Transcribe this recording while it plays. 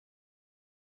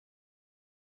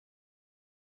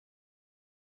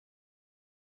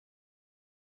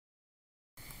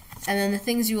And then the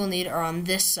things you will need are on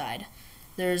this side.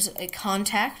 There's a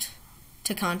contact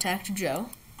to contact Joe.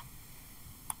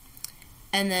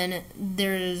 And then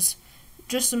there's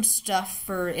just some stuff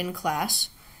for in class.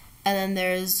 And then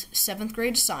there's 7th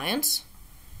grade science,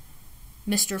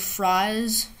 Mr.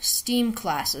 Fry's STEAM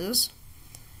classes,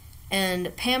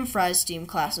 and Pam Fry's STEAM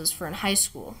classes for in high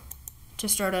school. To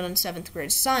start out in 7th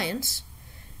grade science,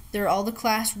 there are all the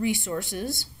class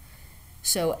resources,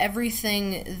 so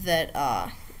everything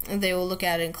that they will look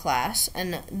at in class,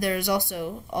 and there's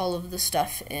also all of the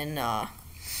stuff in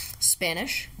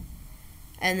Spanish,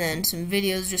 and then some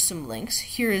videos, just some links.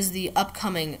 Here is the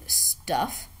upcoming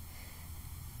stuff,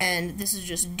 and this is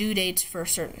just due dates for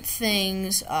certain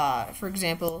things, for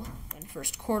example, when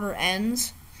first quarter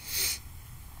ends,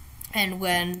 and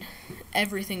when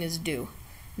everything is due.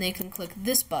 And they can click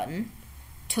this button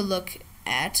to look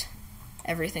at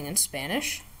everything in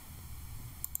Spanish.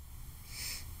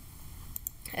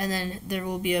 And then there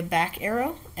will be a back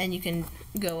arrow, and you can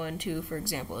go into, for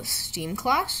example, a STEAM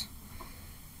class.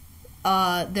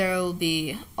 There will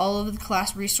be all of the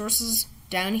class resources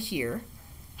down here,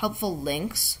 helpful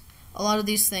links. A lot of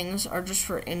these things are just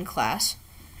for in class.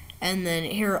 And then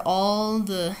here are all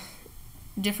the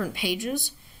different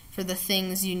pages for the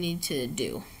things you need to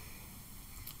do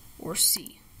or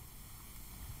see.